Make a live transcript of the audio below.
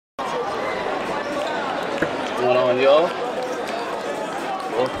going on, yo?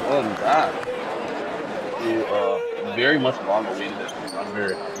 Welcome back to very much long awaited, and I'm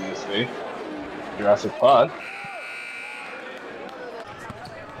very happy to say, Jurassic Pod.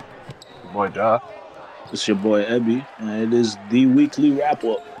 Your boy Jah. It's your boy Ebby, and it is the weekly wrap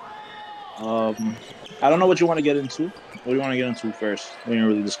up. Um, I don't know what you want to get into. What do you want to get into first? We didn't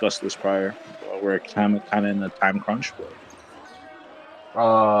really discuss this prior. We're kind of in a time crunch, but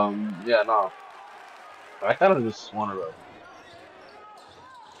Yeah, no, I kind of just want to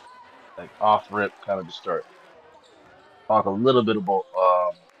like off rip, kind of just start talk a little bit about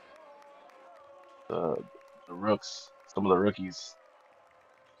the the rooks, some of the rookies.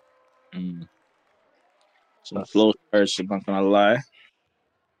 mm, some That's slow starts. I'm not gonna lie.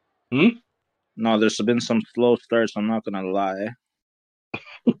 hmm? No, there's been some slow starts. I'm not gonna lie.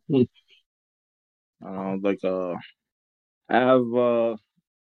 Like I have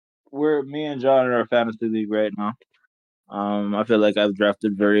we're me and John in our fantasy league right now. I feel like I've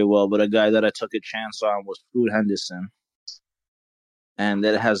drafted very well, but a guy that I took a chance on was Scoot Henderson, and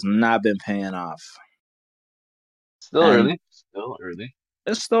it has not been paying off. Still And early, still early.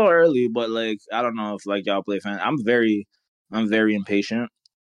 it's still early, but like I don't know if like y'all play fan. I'm very impatient.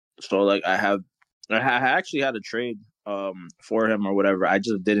 So like I actually had a trade for him or whatever. I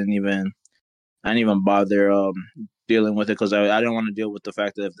didn't even bother dealing with it because I didn't want to deal with the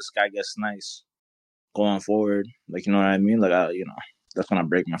fact that if this guy gets nice going forward, like you know what I mean. Like that's gonna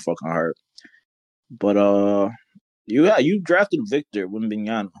break my fucking heart. But you drafted Victor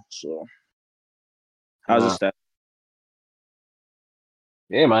Wembanyama, so how's his Uh, stat?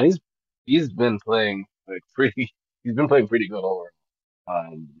 yeah, man, he's been playing like pretty. He's been playing pretty good over.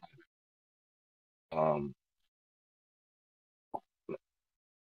 Um, um,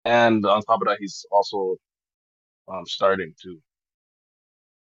 and on top of that, he's also starting too.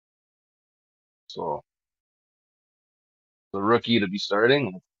 So the rookie to be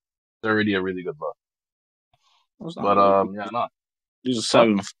starting, it's already a really good look. That's not a But rookie. yeah, no, He's a huh?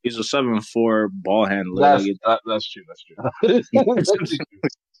 seven. He's a 7'4" ball handler. Like That's that's true. That's true. That's true.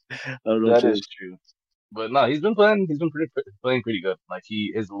 I don't know what That you. is true. But no, he's been playing. He's been playing pretty good. Like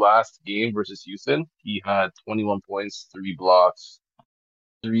his last game versus Houston, he had 21 points, 3 blocks,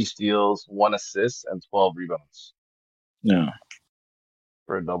 3 steals, 1 assist, and 12 rebounds Yeah,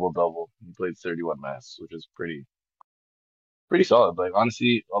 for a double double. He played 31 minutes, which is pretty solid. Like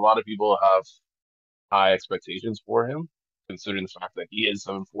honestly, a lot of people have high expectations for him, considering the fact that he is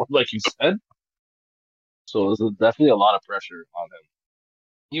 7'4", like you said. So there's definitely a lot of pressure on him.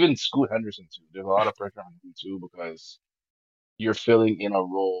 Even Scoot Henderson too. There's a lot of pressure on him too because you're filling in a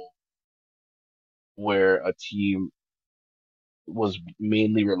role where a team was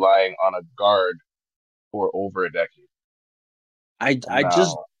mainly relying on a guard for over a decade. And I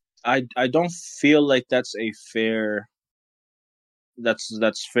just now, I don't feel like that's a fair.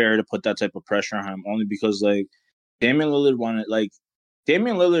 That's fair to put that type of pressure on him only because like Damian Lillard wanted like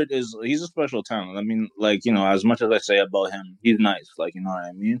Damian Lillard he's a special talent. I mean, like as much as I say about him, he's nice. Like you know what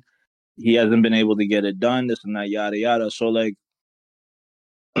I mean. He hasn't been able to get it done. This and that, yada yada. So like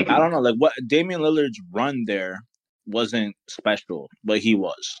I don't know, like what Damian Lillard's run there wasn't special, but he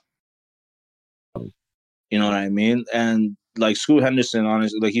was. You know what I mean? And like Scoot Henderson,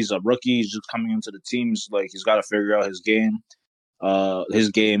 honestly, like he's a rookie. He's just coming into the teams. Like he's got to figure out his game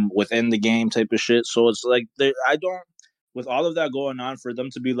within the game type of shit. So it's like I don't, with all of that going on, for them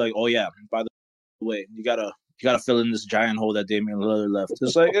to be like, oh yeah, by the way, you gotta fill in this giant hole that Damian Lillard left.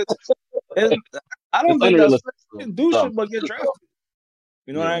 It's like it I it's don't think that's unrealistic. fair. Do Dumb. shit but get drafted.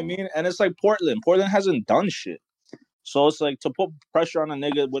 You know what I Yeah. mean? And it's like Portland. Portland hasn't done shit. So it's like to put pressure on a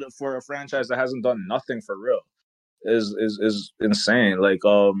nigga for a franchise that hasn't done nothing for real is insane. Like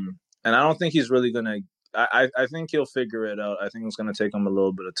and I don't think he's really gonna. I think he'll figure it out. I think it's gonna take him a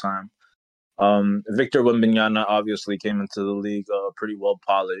little bit of time. Victor Wembanyama obviously came into the league pretty well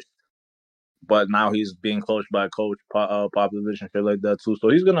polished, but now he's being coached by Coach Popovich and shit like that too. So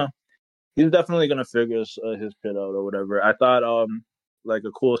he's definitely gonna figure his shit out or whatever. I thought like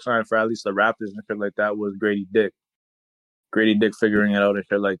a cool sign for at least the Raptors and shit like that was Grady Dick. Grady Dick figuring it out and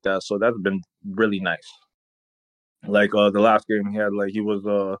shit like that. So that's been really nice. Like the last game he had, like he was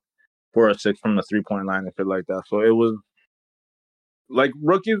 4 or 6 from the 3 point line and shit like that. So it was like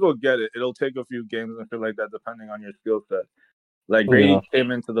rookies will get it. It'll take a few games and shit like that depending on your skill set. Like Yeah. Grady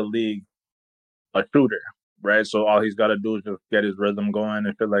came into the league a shooter, right? So all he's got to do is just get his rhythm going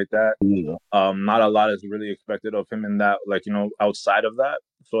and shit like that. Yeah. Not a lot is really expected of him in that, like outside of that.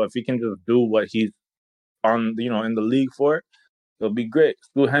 So if he can just do what he's on, in the league for, it'll be great.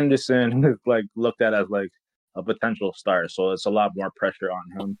 Stu Henderson is like looked at as like a potential star, so it's a lot more pressure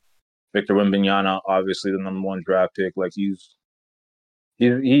on him. Victor Wembanyama, obviously the number one draft pick. Like he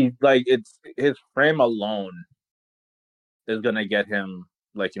like it's his frame alone is gonna get him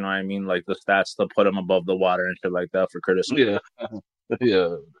like you know what I mean, like the stats to put him above the water and shit like that for Curtis. Yeah,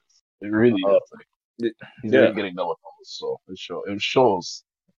 yeah, it really Uh, is. Like he's yeah, already getting double doubles, so it shows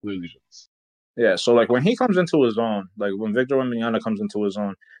clearly shows. yeah. So like when he comes into his own, like when Victor Wembanyama comes into his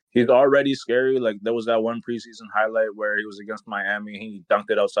own, he's already scary. Like there was that one preseason highlight where he was against Miami, he dunked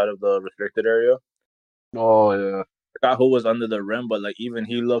it outside of the restricted area. Oh yeah, Forgot who was under the rim, but like even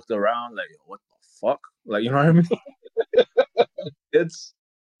he looked around like, what the fuck? Like you know what I mean? It's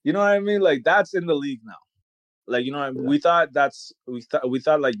you know what I mean? Like that's in the league now. Like you know, yeah, we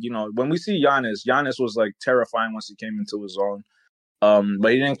thought like you know when we see Giannis was like terrifying once he came into his own.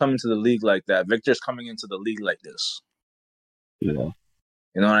 But he didn't come into the league like that. Victor's coming into the league like this. yeah,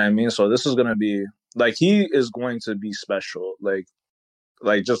 You know what I mean? So this is gonna be like he is going to be special. Like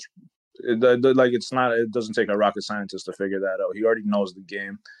just like it's not. It doesn't take a rocket scientist to figure that out. He already knows the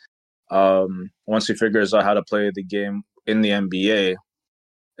game. Once he figures out how to play the game in the NBA,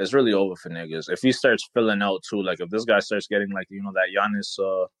 it's really over for niggas. If he starts filling out too, like if this guy starts getting like you know that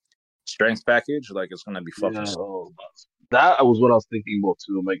Giannis strength package, like it's gonna be fucking. yeah. Oh, that was what I was thinking about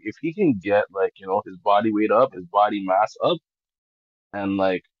too. Like if he can get like his body weight up, his body mass up, and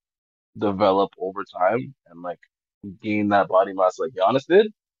like develop over time, and like gain that body mass like Giannis did,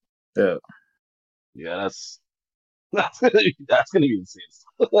 Yeah, yeah, that's gonna be insane.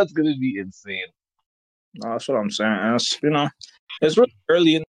 That's gonna be insane. no, that's what I'm saying. And it's, you know, it's really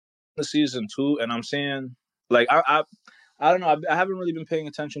early in the season too, and I'm saying like I don't know. I haven't really been paying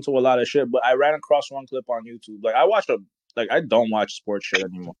attention to a lot of shit, but I ran across one clip on YouTube. Like I don't watch sports shit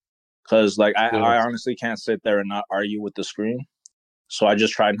anymore because like Yeah, I honestly can't sit there and not argue with the screen. So I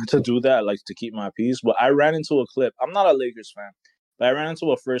just try not to do that, like to keep my peace. But I ran into a clip. I'm not a Lakers fan, but I ran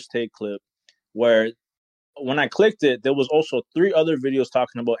into a first take clip where when I clicked it, there was also three other videos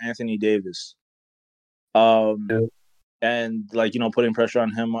talking about Anthony Davis. Um, yeah. and like, you know, putting pressure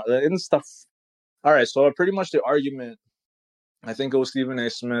on him and stuff. All right, so pretty much the argument, I think it was Stephen A.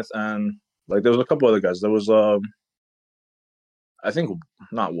 Smith and like there was a couple other guys. There was I think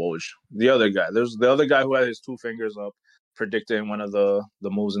not Woj, the other guy. There's the other guy who had his two fingers up predicting one of the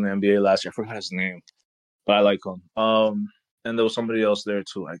moves in the NBA last year. I forgot his name, but I like him. And there was somebody else there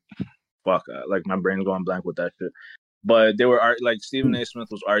too. Like fuck, like my brain's going blank with that shit. But they were like Stephen A. Smith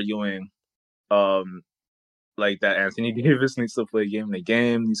was arguing, um, like that Anthony Davis needs to play game in the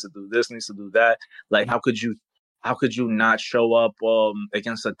game, needs to do this, needs to do that. Like how could you not show up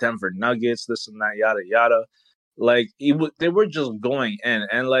against the Denver Nuggets, this and that, yada yada. Like they were just going in,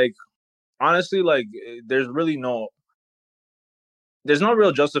 and like honestly, like there's no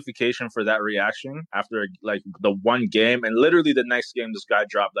real justification for that reaction after like the one game, and literally the next game this guy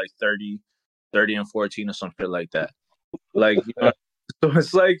dropped like 30 and 14 or something like that. Like you know, so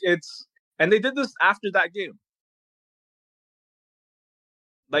it's like and they did this after that game.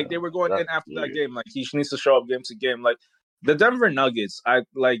 Like they were going in That's after that weird. game. Like he needs to show up game to game. Like the Denver Nuggets, I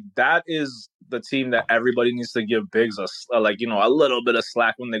like that is the team that everybody needs to give Biggs like you know a little bit of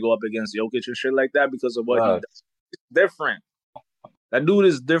slack when they go up against Jokic and shit like that because of what he does. That's Different. That dude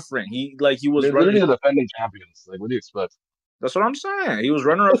is different. He was They're running. literally the defending champions. Like, what do you expect? That's what I'm saying. He was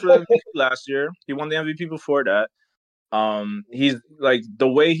runner up for the MVP last year. He won the MVP before that. He's like the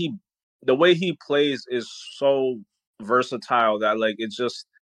way he plays is so versatile that like it's just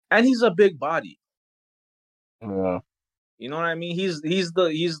and he's a big body. Yeah, You know what I mean? He's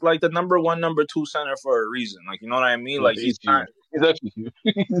like the number one, number two center for a reason. Like you know what I mean? yeah, Like he's he's not huge. He's actually huge.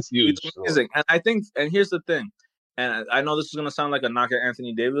 He's he's huge. So, amazing. And I think and here's the thing. And I know this is gonna sound like a knock at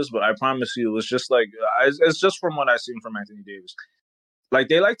Anthony Davis, but I promise you, it's just like it's just from what I've seen from Anthony Davis. Like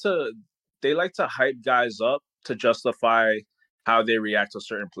they like to hype guys up to justify how they react to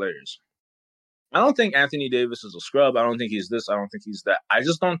certain players. I don't think Anthony Davis is a scrub. I don't think he's this. I don't think he's that. I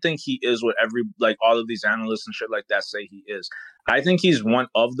just don't think he is what like all of these analysts and shit like that say he is. I think he's one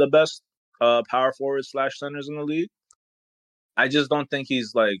of the best power forward slash centers in the league. I just don't think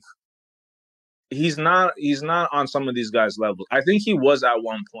he's like he's not on some of these guys' levels. I think he was at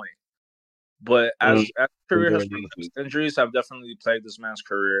one point, but as career has progressed, injuries have definitely plagued this man's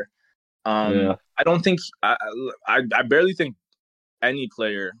career. yeah, I don't think I barely think any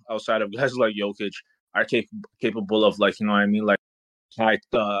player outside of guys like Jokic are capable of like you know what I mean like high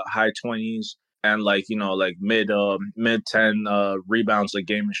 20s and like you know like mid 10 rebounds a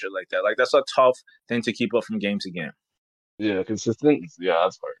game and shit like that. Like that's a tough thing to keep up from game to game. yeah, consistent. Yeah,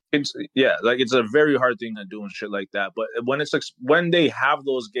 that's hard. It's yeah, like it's a very hard thing to do and shit like that. But when it's when they have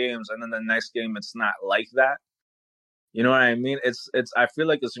those games and then the next game it's not like that, You know what I mean? It's. I feel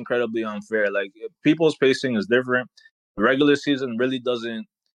like it's incredibly unfair. Like people's pacing is different. The regular season really doesn't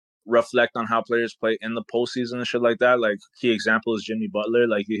reflect on how players play in the postseason and shit like that. Like key example is Jimmy Butler.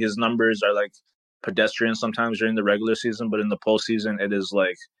 Like his numbers are like pedestrian sometimes during the regular season, but in the postseason it is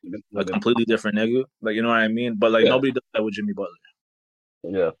like a completely different nigga. Like you know what I mean? But like Yeah, nobody does that with Jimmy Butler.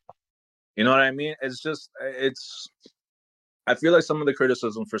 yeah, You know what I mean? It's just it's. I feel like some of the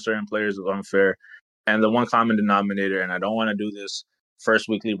criticism for certain players is unfair, and the one common denominator, and I don't want to do this first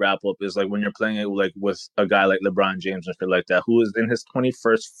weekly wrap up, is like when you're playing it like with a guy like LeBron James and shit like that, who is in his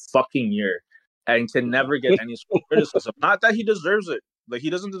 21st fucking year and can never get any sort of criticism. Not that he deserves it. Like he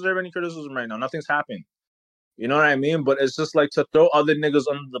doesn't deserve any criticism right now. Nothing's happened. You know what I mean? But it's just like to throw other niggas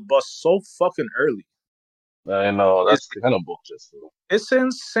under the bus so fucking early. I know It's that's kind of bullshit. So. it's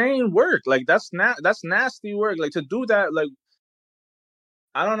insane work. Like that's nasty work. Like to do that, like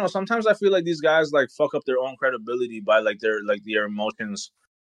I don't know. Sometimes I feel like these guys like fuck up their own credibility by their emotions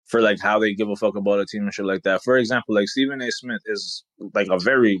for like how they give a fuck about a team and shit like that. For example, like Stephen A. Smith is like a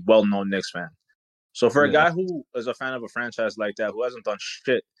very well known Knicks fan. So for a Yeah. guy who is a fan of a franchise like that who hasn't done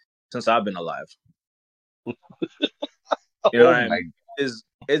shit since I've been alive, you know what Oh I mean? my. Is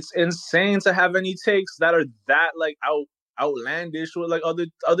it's insane to have any takes that are that like outlandish with like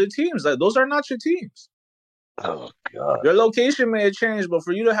other teams. Like those are not your teams. Oh God. Your location may have changed, but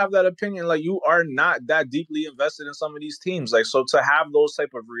for you to have that opinion, like you are not that deeply invested in some of these teams. Like so to have those type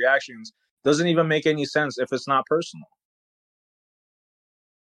of reactions doesn't even make any sense if it's not personal.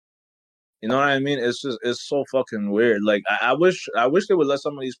 You know what I mean? It's so fucking weird. Like I wish they would let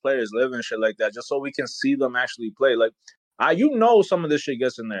some of these players live and shit like that, just so we can see them actually play. Like some of this shit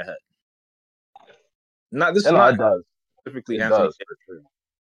gets in their head. Not this is And no, not it does. specifically It Anthony. does for sure.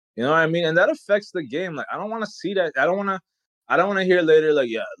 You know what I mean? And that affects the game. Like I don't want to see that. I don't want to hear later like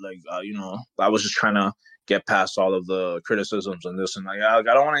yeah, like I was just trying to get past all of the criticisms and this and like I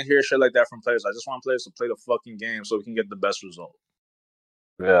don't want to hear shit like that from players. I just want players to play the fucking game so we can get the best result.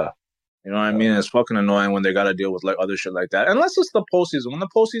 Yeah. You know what I mean? It's fucking annoying when they got to deal with like other shit like that. Unless it's the postseason. When the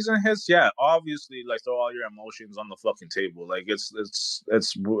postseason hits, yeah, obviously like throw all your emotions on the fucking table. Like it's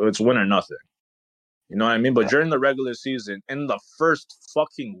win or nothing. You know what I mean? But during the regular season, in the first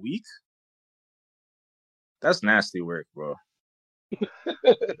fucking week, that's nasty work, bro. That's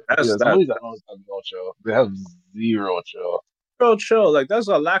Yeah. Some of that these analysts have no chill. They have zero chill. bro, chill. Like that's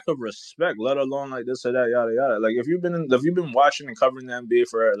a lack of respect, let alone like this or that, yada yada. Like if you've been watching and covering the NBA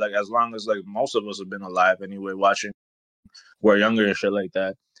for like as long as like most of us have been alive anyway, watching we're younger and shit like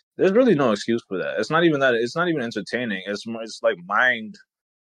that. There's really no excuse for that. It's not even that. It's not even entertaining. It's like mind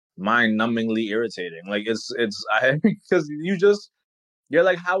numbingly irritating. Like it's I because you're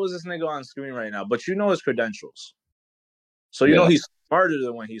like, how is this nigga on screen right now? But you know his credentials, so you know Yeah. he's smarter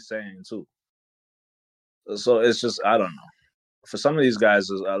than what he's saying too. So it's just I don't know. For some of these guys,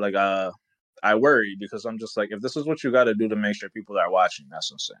 is I worry because I'm just like, if this is what you got to do to make sure people are watching,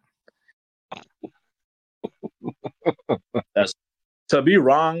 that's insane. That's to be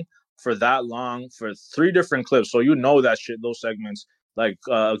wrong for that long for three different clips. So you know that shit, those segments, like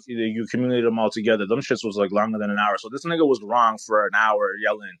you accumulated them all together. Them shits was like longer than an hour. So this nigga was wrong for an hour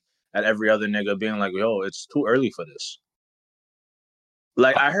yelling at every other nigga, being like, "Yo, it's too early for this."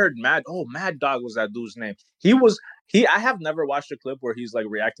 Like I heard Mad Dog was that dude's name. I have never watched a clip where he's like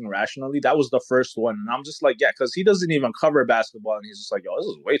reacting rationally. That was the first one, and I'm just like, yeah, because he doesn't even cover basketball, and he's just like, yo, this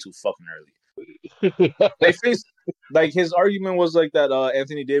is way too fucking early. They faced like his argument was like that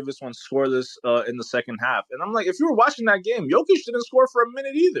Anthony Davis went scoreless in the second half, and I'm like, if you were watching that game, Jokic didn't score for a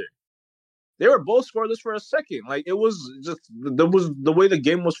minute either. They were both scoreless for a second. Like it was just there was the way the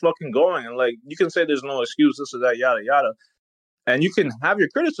game was fucking going, and like you can say there's no excuse this or that, yada yada, and you can have your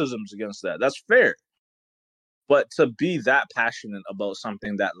criticisms against that. That's fair. But to be that passionate about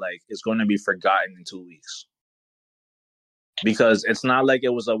something that like is going to be forgotten in 2 weeks, because it's not like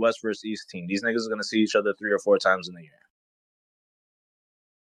it was a West versus East team. These niggas are going to see each other 3 or 4 times in a year.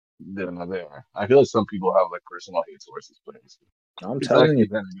 They're not there. I feel like some people have like personal hate towards this players. I'm It's telling actually you,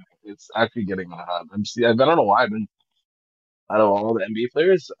 getting it's actually getting out of hand. I don't know why. I've been out of all the NBA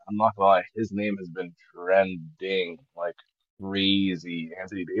players, I'm not gonna lie, his name has been trending like crazy.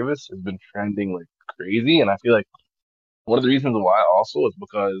 Anthony Davis has been trending like crazy, and I feel like one of the reasons why also is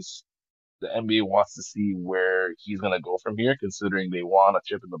because the NBA wants to see where he's gonna go from here, considering they want a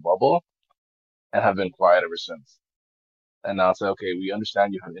chip in the bubble and have been quiet ever since. And now it's like, okay, we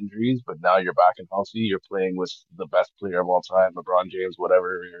understand you have injuries, but now you're back and healthy. You're playing with the best player of all time, LeBron James,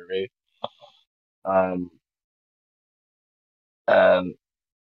 whatever, right? Um, and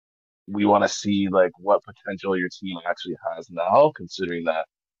we want to see like what potential your team actually has now, considering that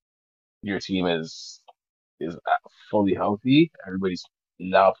your team is is fully healthy. Everybody's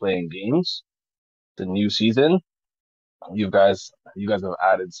now playing games. The new season. You guys have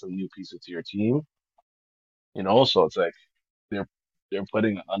added some new pieces to your team. So it's like they're they're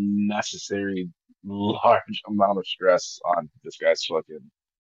putting unnecessary large amount of stress on his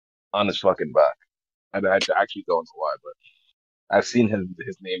fucking back. And I actually don't know why, but I've seen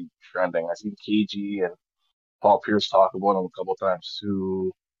his name trending. I've seen KG and Paul Pierce talk about him a couple times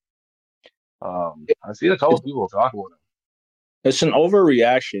too. I've seen a couple people talk about It's an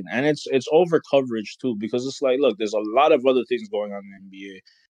overreaction, and it's over coverage too, because it's like, look, there's a lot of other things going on in the NBA,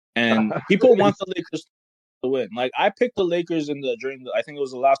 and him. people want the Lakers to win. Like I picked the Lakers during the I think it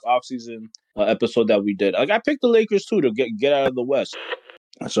was the last offseason episode that we did. Like I picked the Lakers too to get out of the West.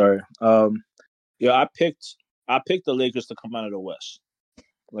 Sorry. Yeah, I picked the Lakers to come out of the West.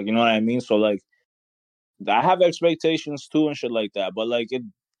 Like you know what I mean? So like I have expectations too and shit like that. But like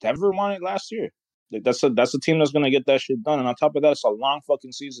Denver won it last year. Like that's a team that's gonna get that shit done. And on top of that, it's a long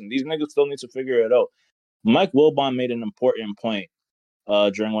fucking season. These niggas still need to figure it out. Mike Wilbon made an important point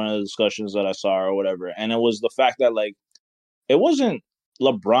during one of the discussions that I saw or whatever, and it was the fact that like it wasn't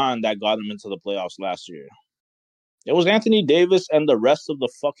LeBron that got him into the playoffs last year. It was Anthony Davis and the rest of the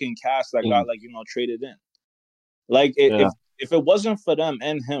fucking cast that got like traded in. Like Yeah. if it wasn't for them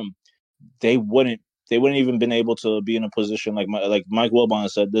and him, they wouldn't even been able to be in a position like Mike Wilbon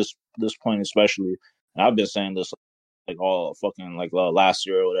said this point especially. And I've been saying this like all fucking like last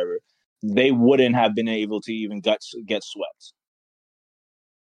year or whatever. They wouldn't have been able to even get swept.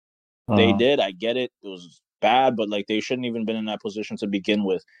 They Uh, did. I get it. It was bad, but like they shouldn't even been in that position to begin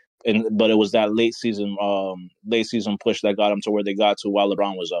with. But it was that late season push that got them to where they got to while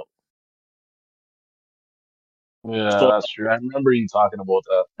LeBron was out. yeah, So that's true. I remember you talking about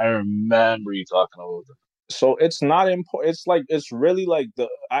that. I remember you talking about that. so it's not important. It's like it's really like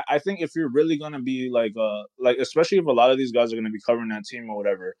I think if you're really gonna be like especially if a lot of these guys are gonna be covering that team or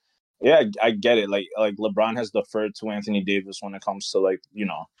whatever. Yeah, I get it. Like LeBron has deferred to Anthony Davis when it comes to like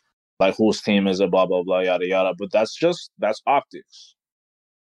whose team is it, blah blah blah, yada yada. But that's optics.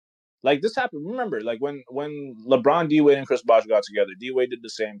 Like this happened. Remember, like when LeBron, D Wade, and Chris Bosh got together, D Wade did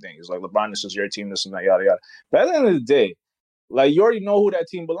the same thing. He's like, LeBron, this is your team, this and that, yada yada. But at the end of the day, like you already know who that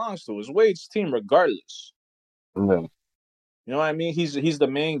team belongs to. It's Wade's team, regardless. Yeah. You know what I mean? He's the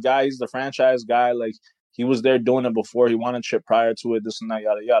main guy. He's the franchise guy. Like he was there doing it before. He won a chip prior to it. This and that,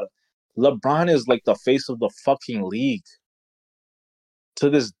 yada yada. LeBron is like the face of the fucking league. To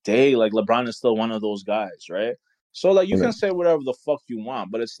this day, like LeBron is still one of those guys, right? So like you Yeah. can say whatever the fuck you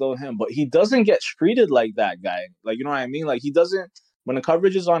want, but it's still him. But he doesn't get treated like that guy. Like you know what I mean? Like he doesn't. When the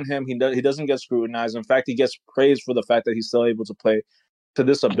coverage is on him, he doesn't get scrutinized. In fact, he gets praised for the fact that he's still able to play to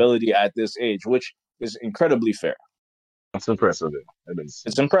this ability at this age, which is incredibly fair. That's impressive. It is.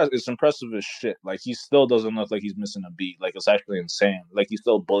 It's impressive as shit. Like he still doesn't look like he's missing a beat. Like it's actually insane. Like he's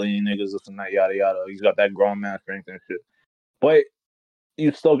still bullying niggas, this and that, yada yada. He's got that grown man strength and shit. But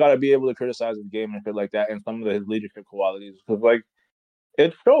you still got to be able to criticize his game and shit like that, and some of his leadership qualities because like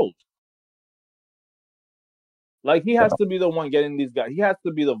it shows. Like he has to be the one getting these guys. He has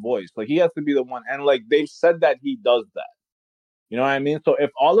to be the voice. Like he has to be the one, and like they've said that he does that. You know what I mean? So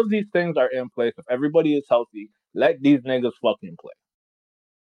if all of these things are in place, if everybody is healthy, let these niggas fucking play,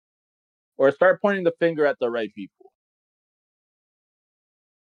 or start pointing the finger at the right people.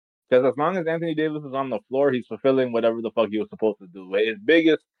 Because as long as Anthony Davis is on the floor, he's fulfilling whatever the fuck he was supposed to do. His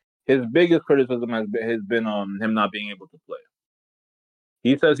biggest criticism has been him not being able to play.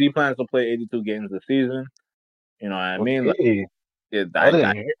 He says he plans to play 82 games this season. You know what I mean? Like, Okay. it, I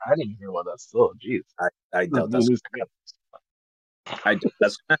didn't hear about that still. Jeez. I This is doubt new that's news to me. I doubt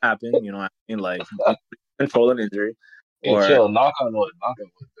that's gonna happen. You know what I mean? Like control an injury, Hey, or chill. Knock on wood. Knock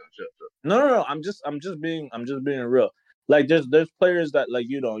on wood. Chill, chill. no. I'm just being real. Like there's players that like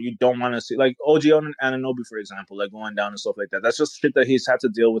you don't want to see like OG Anunoby for example, like going down and stuff like that. That's just shit that he's had to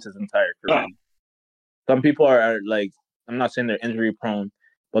deal with his entire career. Some people are like I'm not saying they're injury prone,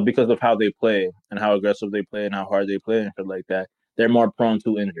 but because of how they play and how aggressive they play and how hard they play and shit like that, they're more prone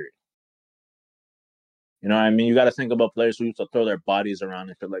to injury. You know what I mean? You got to think about players who used to throw their bodies around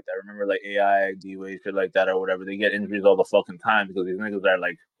and shit like that. Remember, like AI, D-Wade, shit like that, or whatever. They get injuries all the fucking time because these niggas are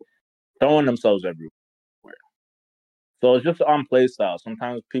like throwing themselves everywhere. So it's just on play style.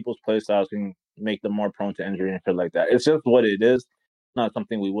 Sometimes people's play styles can make them more prone to injury and shit like that. It's just what it is. Not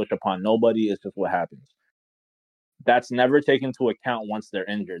something we wish upon nobody. It's just what happens. That's never taken into account once they're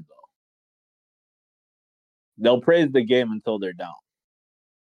injured, though. They'll praise the game until they're down.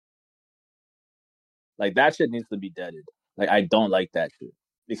 Like that shit needs to be deaded. Like I don't like that shit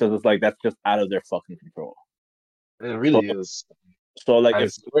because it's like that's just out of their fucking control. It So really is. so like I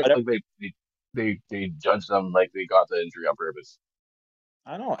if swear, whatever like they judge them like they got the injury on purpose.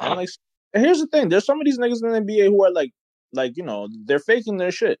 I know, and like, and here's the thing: there's some of these niggas in the NBA who are like they're faking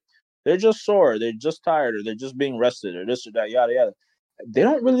their shit. They're just sore, they're just tired, or they're just being rested, or this or that, yada yada. They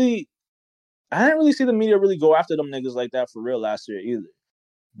don't really. I didn't really see the media really go after them niggas like that for real last year either.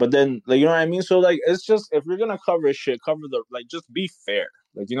 But then, like, you know what I mean? So, like, it's just, if you're gonna cover shit, cover the, like, just be fair.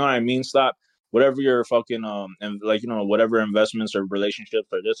 Like, you know what I mean? Stop whatever your fucking, and like, whatever investments or relationships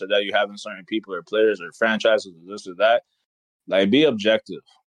or this or that you have in certain people or players or franchises or this or that. Like, be objective.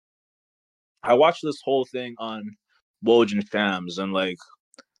 I watched this whole thing on Woj and Shams and, like,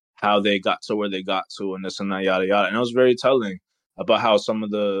 how they got to where they got to and this and that, yada, yada. And it was very telling about how some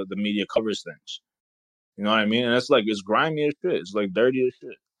of the media covers things. You know what I mean? And it's like, it's grimy as shit. It's like dirty as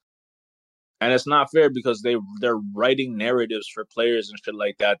shit. And it's not fair because they're writing narratives for players and shit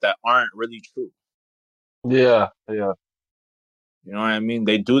like that that aren't really true. Yeah, yeah. You know what I mean?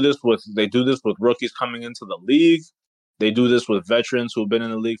 They do this with rookies coming into the league. They do this with veterans who've been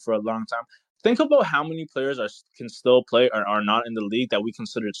in the league for a long time. Think about how many players can still play or are not in the league that we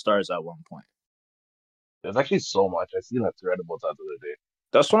considered stars at one point. There's actually so much. I seen a thread about that the other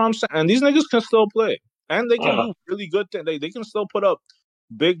That's what I'm saying. And these niggas can still play. And they can day. do really good things. They can still put up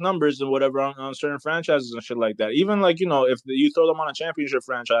big numbers and whatever on certain franchises and shit like that. Even like, if you throw them on a championship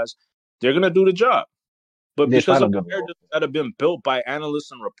franchise, they're gonna do the job. But They because find a of good role. narratives that have been built by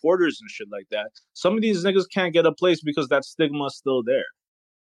analysts and reporters and shit like that, some of these niggas can't get a place because that stigma is still there.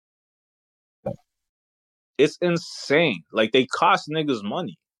 It's insane. Like they cost niggas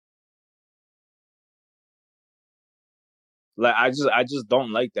money. Like I just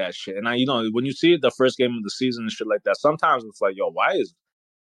don't like that shit. And when you see it the first game of the season and shit like that, sometimes it's like, yo,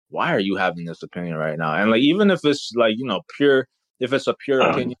 why are you having this opinion right now? And like even if it's like, pure if it's a pure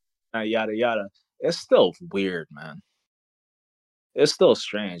opinion, yada yada, it's still weird, man. It's still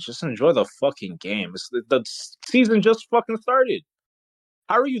strange. Just enjoy the fucking game. The season just fucking started.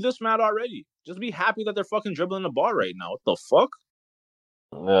 How are you this mad already? Just be happy that they're fucking dribbling the ball right now. What the fuck?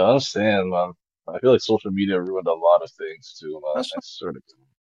 Yeah, I'm saying, man. I feel like social media ruined a lot of things too, man. That's I sort of.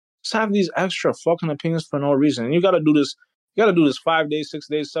 Just have these extra fucking opinions for no reason. And you gotta do this. You gotta do this 5 days, 6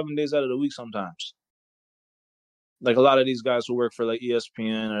 days, 7 days out of the week sometimes. Like a lot of these guys who work for like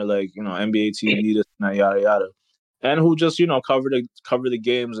ESPN or like NBA TV, this and that, yada yada, and who just cover the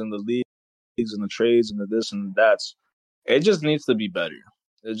games and the leagues and the trades and the this and that's. It just needs to be better.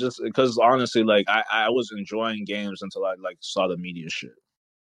 It just because honestly, like I was enjoying games until I like saw the media shit,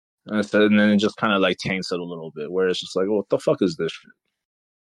 and then it just kind of like taints it a little bit. Where it's just like, what the fuck is this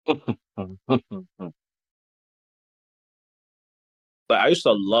shit? Like I used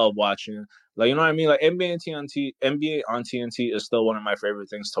to love watching, like you know what I mean. Like NBA on TNT is still one of my favorite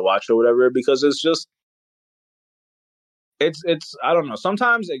things to watch or whatever because it's I don't know.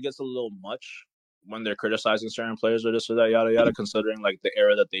 Sometimes it gets a little much when they're criticizing certain players or this or that yada yada, considering like the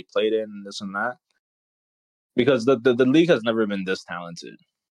era that they played in and this and that. Because the league has never been this talented.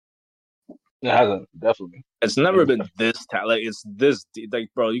 It hasn't, definitely. It's Like, never been this like it's this like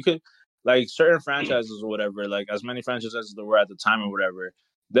bro. You could like certain franchises or whatever, like as many franchises as there were at the time or whatever.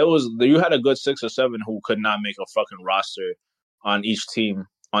 You had a good 6 or 7 who could not make a fucking roster on each team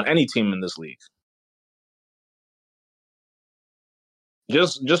on any team in this league.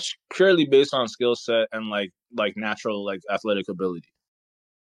 Just purely based on skill set and like natural like athletic ability.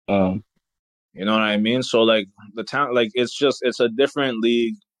 um, You know what I mean? So like the town like it's a different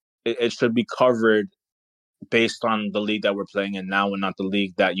league. It should be covered based on the league that we're playing in now and not the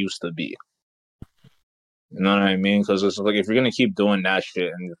league that used to be. You know what I mean? Because it's like if you're gonna keep doing that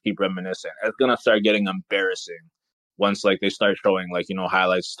shit and keep reminiscing, it's gonna start getting embarrassing once like they start showing like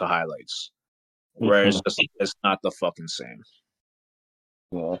highlights to highlights, where it's not the fucking same.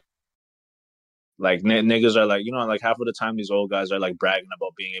 yeah. Like niggas are like like half of the time these old guys are like bragging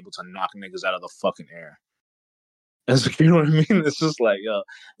about being able to knock niggas out of the fucking air. It's like, you know what I mean? It's just like yo,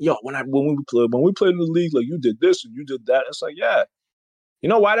 when we played in the league, like you did this and you did that. It's like yeah, you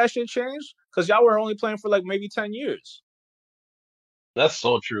know why that shit changed? Because y'all were only playing for like maybe 10 years. That's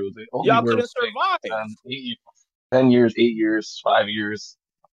so true. They only Y'all were couldn't playing survive. 10 years, 8 years, 5 years.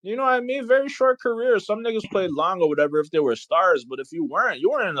 You know what I mean? Very short careers. Some niggas played long or whatever if they were stars, but if you weren't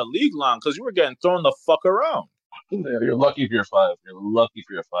in the league long because you were getting thrown the fuck around. Yeah, you're lucky if you're five. You're lucky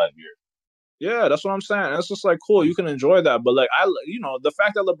for your 5 years. Yeah, that's what I'm saying. It's just like cool, you can enjoy that, but like the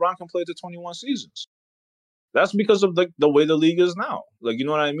fact that LeBron can play to 21 seasons, that's because of the way the league is now. Like you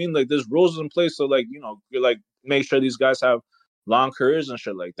know what I mean? Like there's rules in place to like you're like make sure these guys have long careers and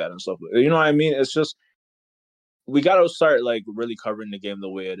shit like that and stuff. You know what I mean? It's just we got to start like really covering the game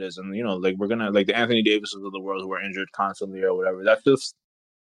the way it is, and like we're gonna like the Anthony Davises of the world who are injured constantly or whatever. That's just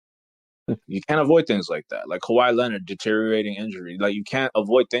You can't avoid things like that. Like Kawhi Leonard deteriorating injury. Like you can't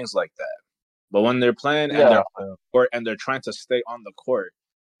avoid things like that. But when they're playing and they're Yeah, on the court and they're trying to stay on the court,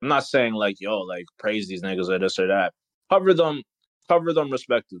 I'm not saying like yo, like praise these niggas or this or that. Cover them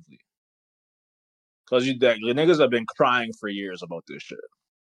respectively. Because the niggas have been crying for years about this shit.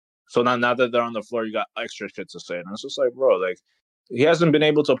 So now that they're on the floor, you got extra shit to say. And it's just like, bro, like he hasn't been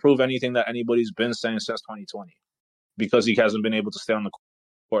able to prove anything that anybody's been saying since 2020 because he hasn't been able to stay on the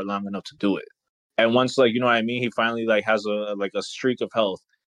court long enough to do it. And once, like, you know what I mean, he finally like has a streak of health.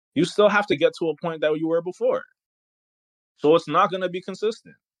 You still have to get to a point that you were before. So it's not gonna be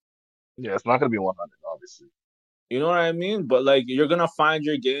consistent. yeah, it's not gonna be 100, obviously. You know what I mean? But like you're gonna find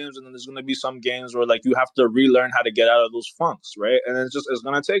your games, and then there's gonna be some games where like you have to relearn how to get out of those funks, right? And it's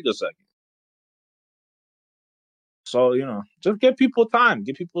gonna take a second. So just give people time,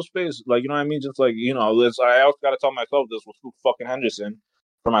 give people space. Like you know what I mean? Just like I also gotta tell myself this with fucking Henderson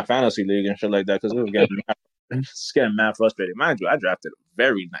for my fantasy league and shit like that because it's getting mad frustrating. Mind you, I drafted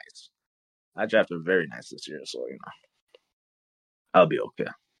very nice. I drafted very nice this year, so I'll be okay.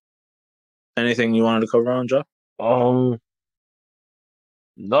 Anything you wanted to cover on, Joe? Um,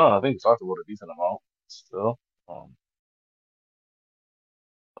 no, I think we talked about a decent amount still. Um,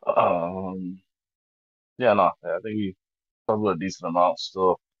 um, yeah, no, I think we talked about a decent amount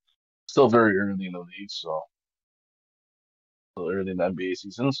still very early in the league, so still early in the NBA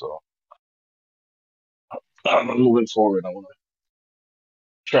season. So moving forward, I want to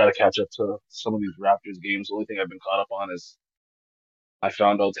try to catch up to some of these Raptors games. The only thing I've been caught up on is I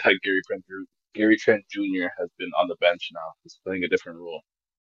found out that Gary Trent Jr. has been on the bench now. He's playing a different role.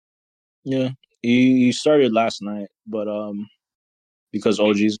 Yeah, he started last night, but because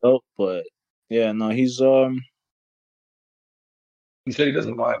OG's out, but yeah, no, he's He said he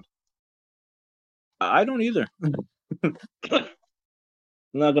doesn't mind. I don't either. I'm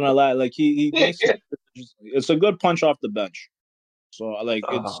not gonna lie, like he makes it's a good punch off the bench. So like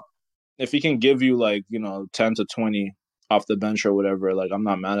uh, it's if he can give you like 10 to 20 off the bench or whatever, like I'm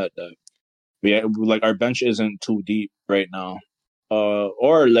not mad at that. Like our bench isn't too deep right now,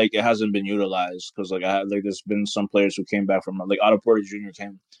 or like it hasn't been utilized because like I had like there's been some players who came back from like Otto Porter Jr.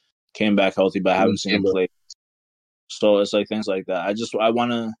 came back healthy, but I haven't seen him play. So it's like things like that.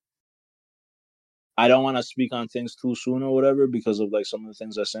 I don't want to speak on things too soon or whatever because of like some of the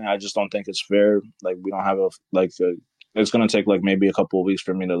things I'm saying. I just don't think it's fair. Like we don't have it's gonna take like maybe a couple of weeks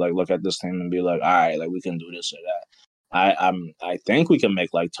for me to like look at this team and be like, all right, like we can do this or that. I think we can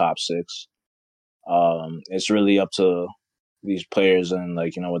make like top six. It's really up to these players and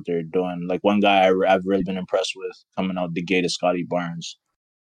like what they're doing. Like one guy I've really been impressed with coming out the gate is Scotty Barnes.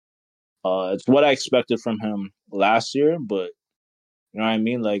 It's what I expected from him last year, but you know what I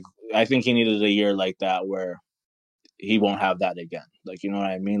mean. Like I think he needed a year like that where he won't have that again. Like you know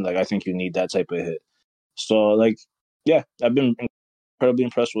what I mean. Like I think you need that type of hit. So like yeah, I've been incredibly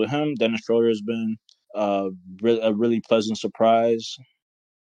impressed with him. Dennis Schroeder has been uh, a really pleasant surprise.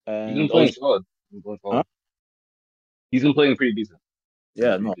 he's been And playing OG, solid. huh? He's been playing pretty decent.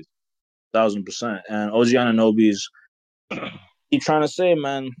 Yeah, no, 1,000%. And OG Anunoby's he's trying to say,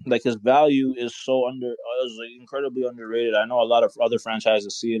 man, like his value is is like incredibly underrated. I know a lot of other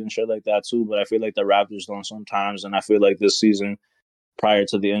franchises see it and shit like that too, but I feel like the Raptors don't sometimes, and I feel like this season, prior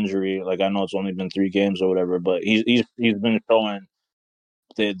to the injury, like I know it's only been 3 games or whatever, but he's been showing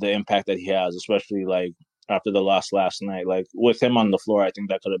the impact that he has, especially like after the loss last night. Like with him on the floor, I think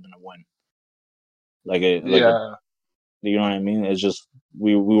that could have been a win. Yeah, You know what I mean? It's just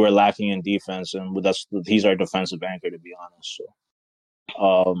we were lacking in defense, and he's our defensive anchor to be honest. So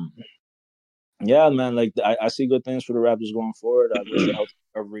yeah, man, like I see good things for the Raptors going forward. I wish a healthy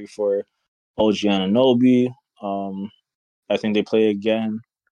recovery for OG Anunoby. Um, I think they play again.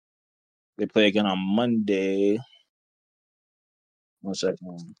 They play again on Monday. 1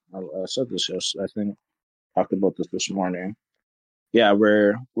 second. I said this. Yes, I think talked about this morning. Yeah,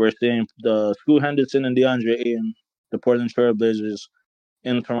 we're seeing the Scoot Henderson and DeAndre Ayton, the Portland Trail Blazers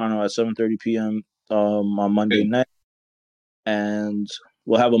in Toronto at 7:30 p.m. On Monday okay. night, and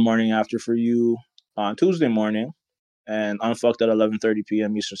we'll have a morning after for you on Tuesday morning, and Unfucked at 11:30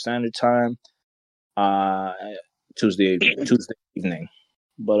 p.m. Eastern Standard Time, uh, Tuesday evening.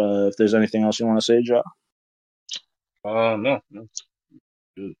 But if there's anything else you want to say, Joe, No, no,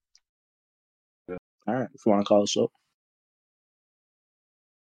 good, good. all right, if you want to call us up,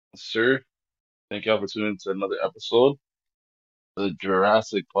 Sir, thank y'all for tuning in to another episode of the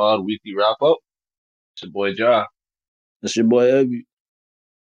Jurassic Pod weekly wrap up. It's your boy Jah. it's your boy Ebby.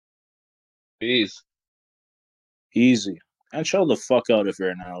 Peace. Easy. And chill the fuck out if you're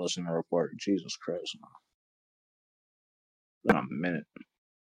an analyst in a report. Jesus Christ, man. Been a minute.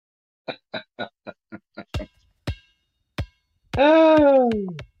 Oh.